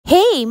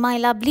Hey, my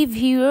lovely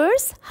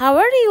viewers, how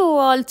are you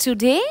all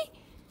today?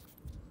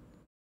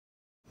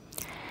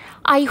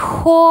 I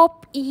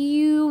hope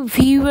you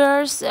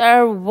viewers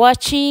are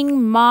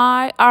watching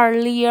my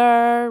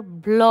earlier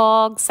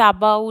blogs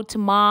about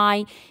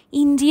my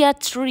India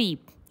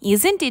trip.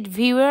 Isn't it,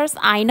 viewers?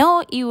 I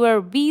know you are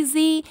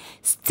busy,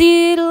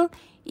 still,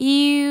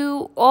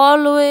 you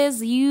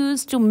always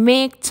used to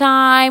make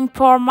time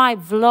for my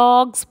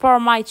vlogs, for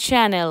my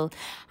channel.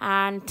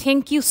 And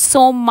thank you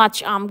so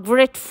much. I'm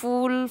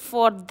grateful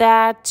for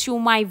that to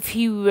my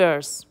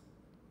viewers.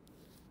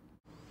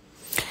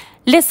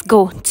 Let's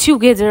go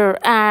together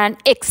and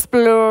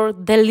explore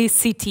Delhi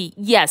city.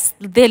 Yes,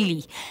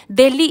 Delhi.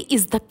 Delhi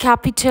is the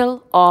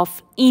capital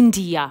of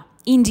India.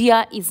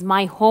 India is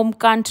my home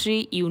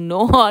country, you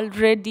know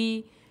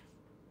already.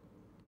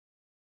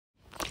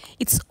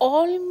 It's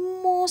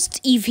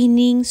almost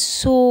evening,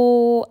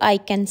 so I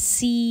can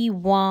see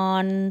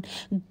one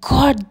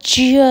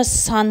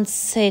gorgeous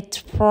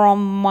sunset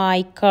from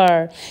my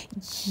car.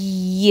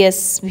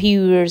 Yes,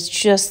 viewers,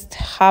 just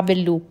have a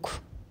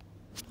look.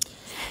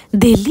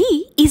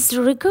 Delhi is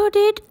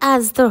regarded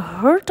as the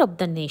heart of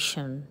the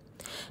nation,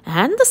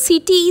 and the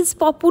city is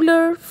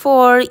popular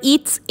for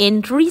its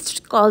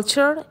enriched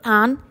culture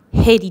and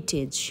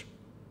heritage.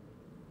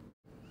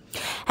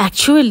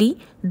 Actually,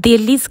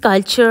 Delhi's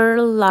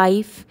cultural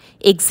life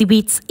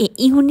exhibits a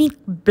unique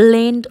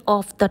blend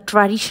of the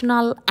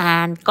traditional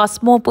and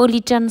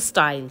cosmopolitan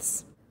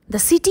styles. The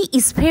city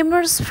is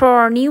famous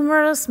for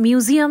numerous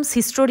museums,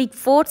 historic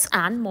forts,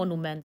 and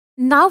monuments.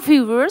 Now,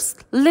 viewers,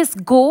 let's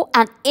go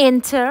and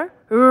enter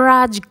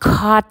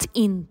Rajghat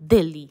in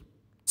Delhi.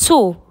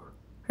 So,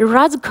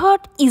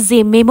 Rajghat is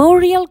a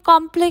memorial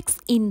complex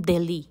in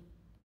Delhi.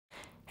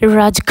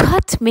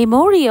 Rajghat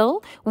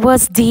Memorial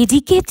was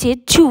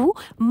dedicated to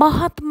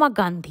Mahatma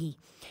Gandhi,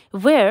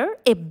 where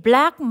a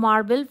black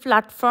marble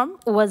platform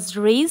was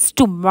raised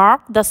to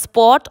mark the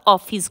spot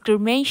of his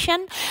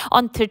cremation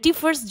on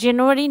 31st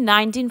January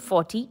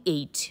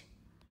 1948.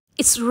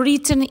 It's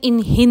written in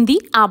Hindi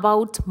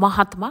about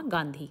Mahatma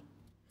Gandhi.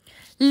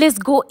 Let's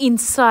go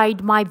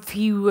inside, my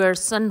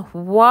viewers, and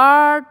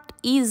what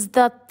is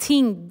the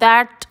thing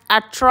that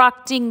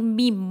attracting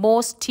me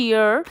most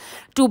here,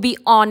 to be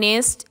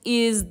honest,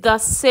 is the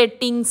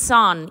setting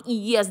sun.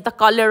 Yes, the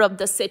color of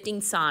the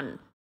setting sun.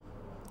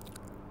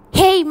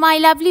 Hey, my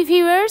lovely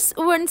viewers,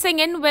 once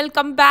again,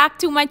 welcome back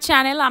to my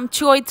channel. I'm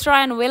Choitra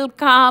and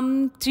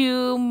welcome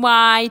to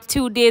my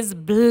today's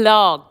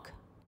blog.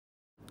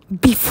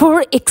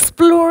 Before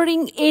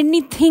exploring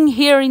anything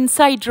here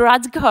inside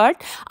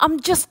Rajghat, I'm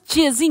just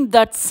chasing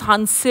that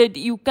sunset.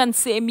 You can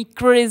say me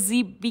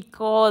crazy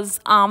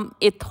because I'm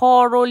a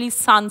thoroughly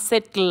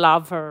sunset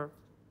lover.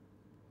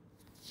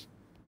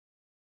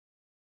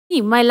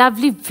 My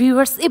lovely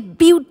viewers, a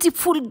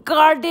beautiful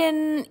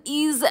garden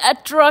is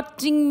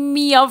attracting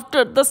me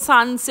after the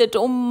sunset.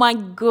 Oh my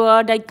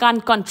god, I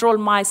can't control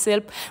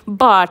myself.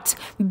 But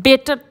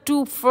better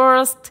to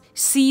first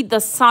see the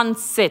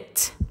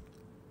sunset.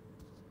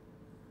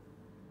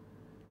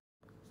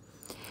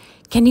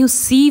 Can you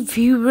see,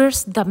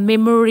 viewers, the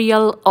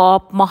memorial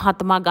of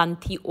Mahatma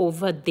Gandhi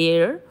over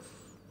there?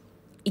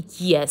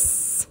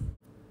 Yes.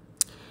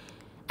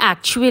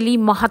 Actually,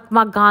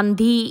 Mahatma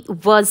Gandhi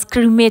was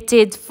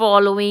cremated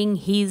following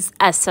his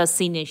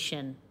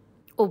assassination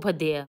over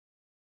there.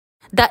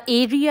 The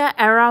area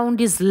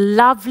around is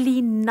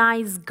lovely,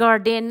 nice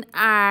garden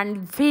and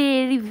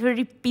very,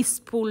 very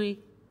peaceful.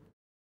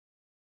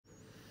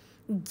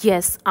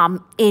 Yes,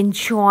 I'm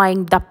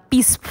enjoying the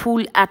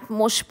peaceful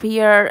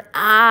atmosphere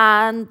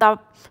and the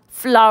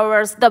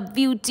flowers, the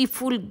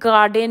beautiful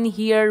garden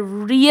here,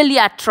 really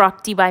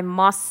attractive, I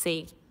must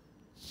say.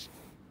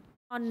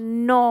 Oh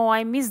no,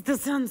 I missed the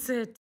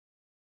sunset.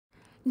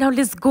 Now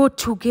let's go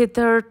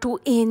together to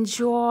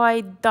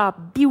enjoy the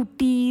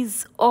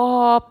beauties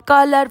of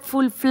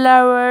colorful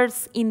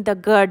flowers in the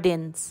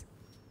gardens.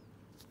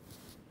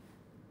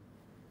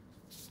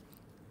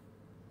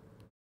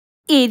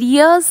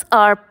 Areas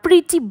are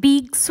pretty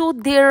big, so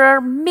there are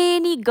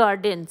many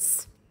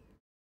gardens.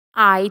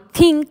 I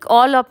think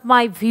all of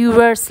my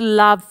viewers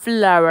love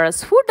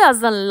flowers. Who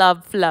doesn't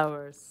love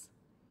flowers?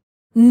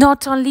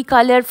 Not only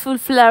colorful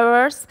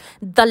flowers,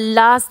 the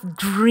lush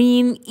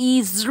green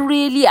is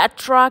really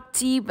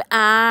attractive,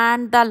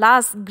 and the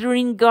lush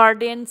green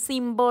garden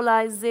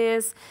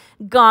symbolizes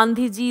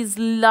Gandhiji's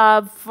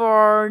love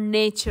for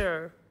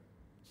nature.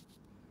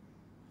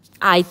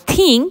 I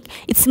think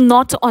it's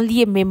not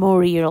only a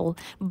memorial,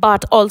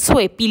 but also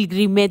a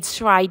pilgrimage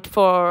site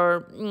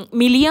for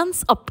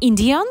millions of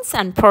Indians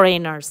and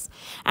foreigners,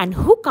 and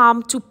who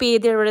come to pay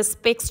their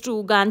respects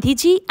to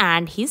Gandhiji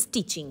and his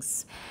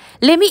teachings.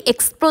 Let me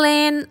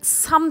explain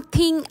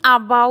something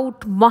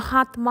about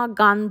Mahatma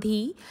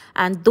Gandhi,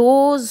 and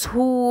those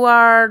who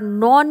are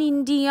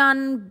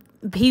non-Indian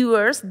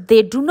viewers,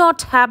 they do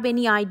not have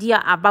any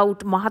idea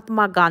about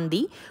Mahatma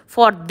Gandhi.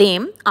 For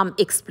them, I'm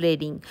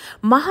explaining.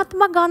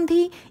 Mahatma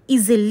Gandhi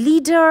is a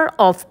leader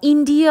of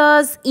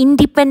India's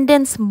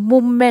independence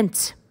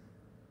movement.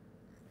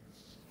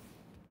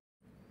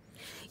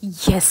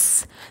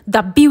 Yes,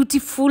 the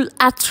beautiful,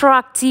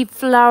 attractive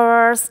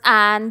flowers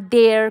and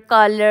their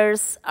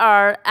colors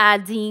are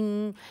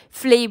adding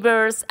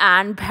flavors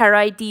and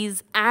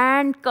varieties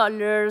and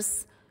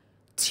colors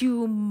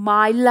to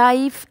my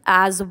life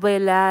as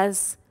well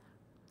as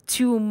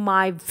to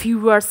my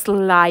viewers'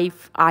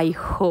 life, I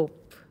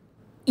hope.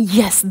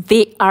 Yes,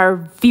 they are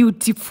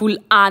beautiful,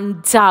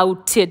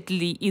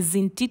 undoubtedly,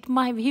 isn't it,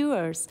 my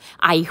viewers?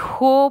 I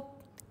hope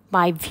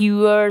my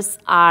viewers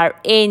are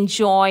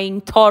enjoying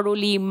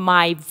thoroughly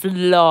my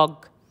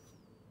vlog.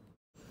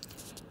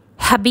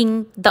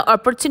 Having the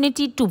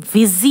opportunity to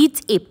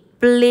visit a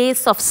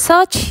place of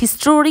such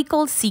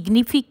historical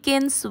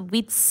significance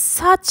with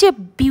such a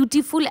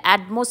beautiful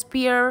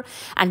atmosphere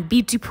and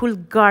beautiful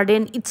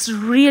garden, it's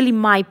really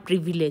my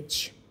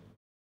privilege.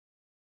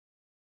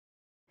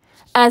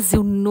 As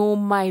you know,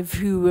 my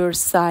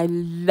viewers, I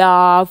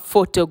love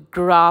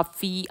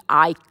photography.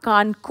 I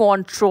can't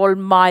control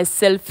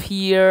myself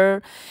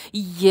here.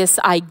 Yes,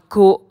 I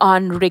go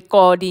on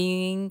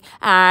recording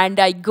and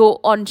I go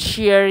on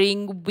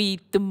sharing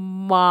with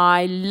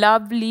my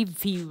lovely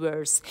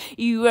viewers.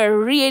 You are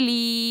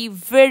really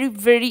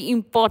very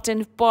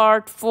important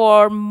part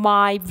for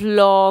my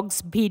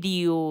vlogs,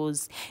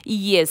 videos.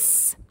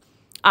 Yes.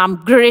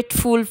 I'm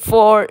grateful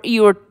for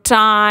your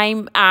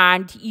time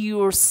and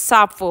your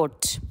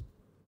support.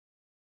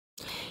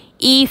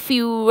 If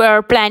you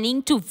are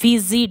planning to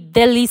visit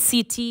Delhi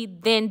city,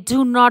 then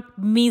do not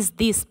miss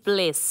this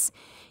place.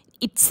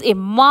 It's a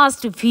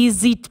must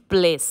visit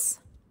place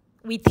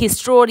with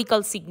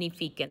historical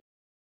significance.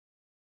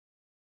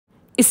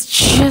 It's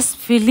just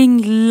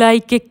feeling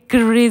like a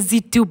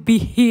crazy to be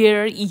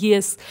here.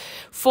 Yes,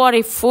 for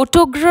a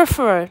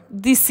photographer,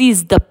 this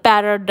is the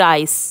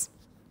paradise.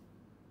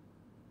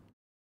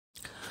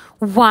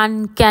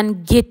 One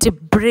can get a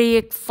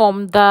break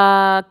from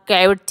the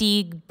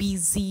chaotic,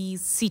 busy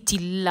city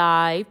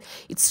life.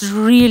 It's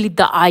really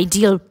the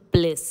ideal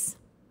place.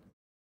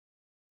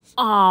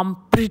 I'm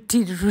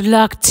pretty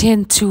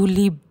reluctant to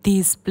leave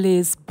this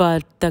place,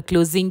 but the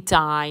closing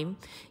time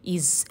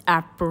is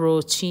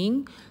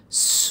approaching.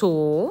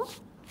 So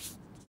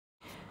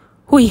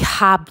we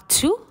have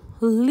to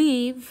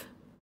leave.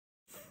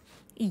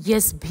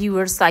 Yes,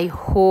 viewers, I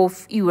hope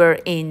you are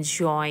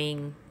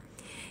enjoying.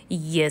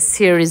 Yes,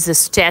 here is a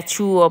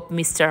statue of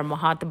Mr.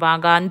 Mahatma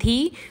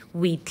Gandhi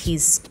with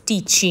his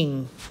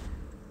teaching.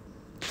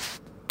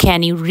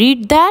 Can you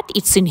read that?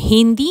 It's in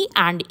Hindi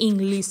and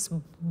English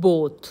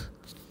both.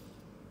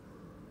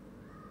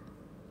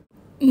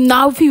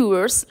 Now,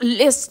 viewers,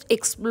 let's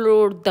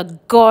explore the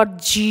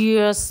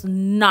gorgeous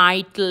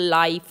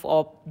nightlife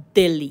of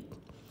Delhi.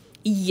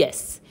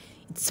 Yes,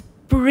 it's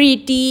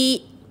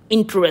pretty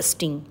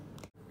interesting.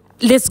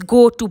 Let's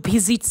go to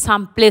visit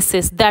some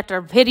places that are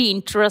very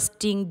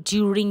interesting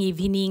during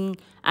evening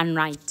and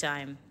night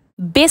time.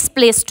 Best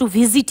place to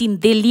visit in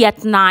Delhi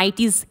at night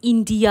is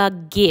India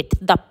Gate,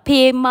 the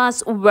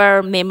famous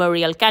war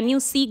memorial. Can you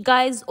see,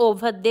 guys,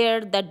 over there?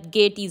 That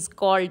gate is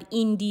called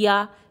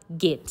India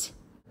Gate.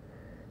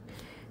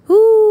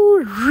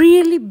 Ooh,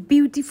 really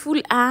beautiful,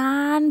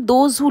 and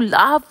those who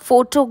love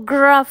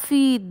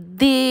photography,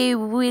 they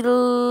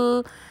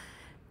will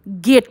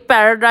get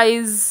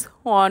paradise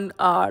on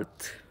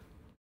earth.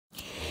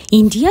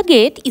 India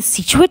Gate is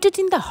situated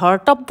in the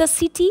heart of the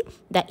city.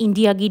 The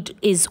India Gate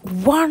is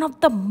one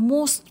of the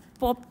most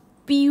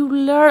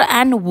popular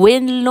and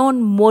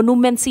well-known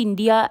monuments in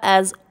India,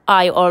 as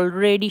I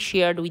already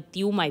shared with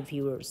you, my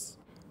viewers.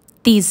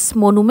 This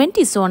monument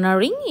is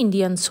honoring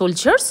Indian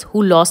soldiers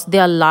who lost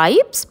their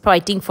lives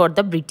fighting for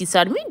the British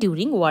Army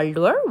during World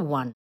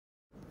War I.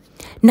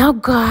 Now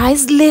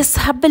guys, let's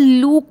have a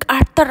look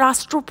at the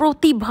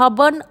Rashtrapati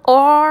Bhavan,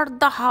 or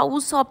the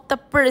house of the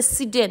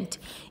president.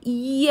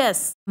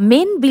 Yes,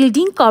 main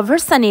building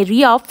covers an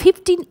area of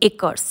 15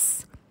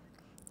 acres.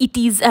 It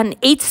is an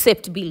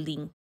H-shaped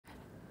building.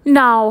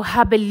 Now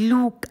have a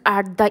look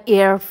at the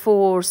Air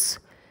Force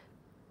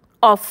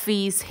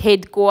office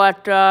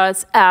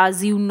headquarters.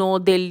 As you know,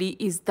 Delhi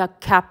is the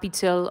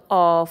capital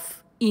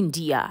of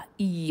India.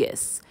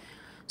 Yes.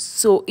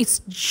 So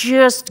it's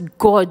just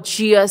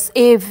gorgeous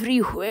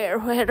everywhere.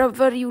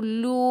 Wherever you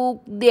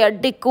look, they are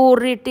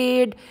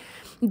decorated,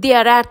 they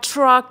are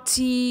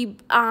attractive,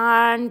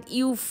 and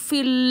you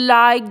feel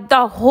like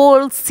the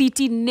whole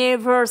city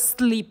never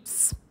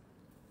sleeps.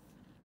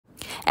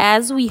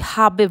 As we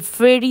have a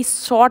very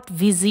short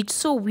visit,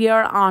 so we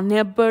are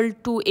unable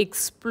to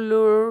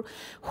explore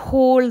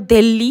whole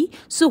Delhi.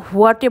 So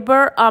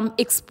whatever I'm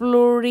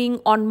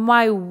exploring on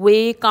my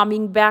way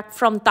coming back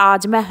from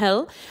Taj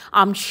Mahal,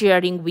 I'm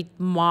sharing with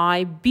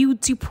my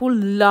beautiful,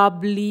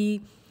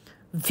 lovely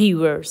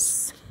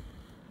viewers.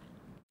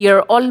 We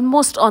are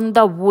almost on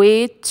the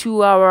way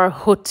to our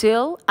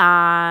hotel,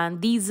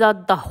 and these are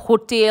the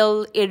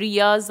hotel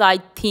areas, I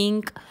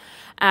think.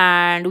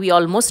 And we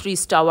almost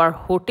reached our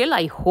hotel.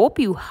 I hope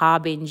you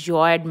have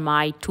enjoyed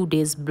my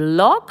today's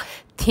vlog.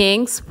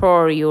 Thanks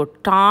for your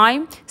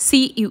time.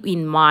 See you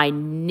in my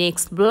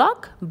next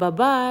vlog. Bye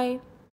bye.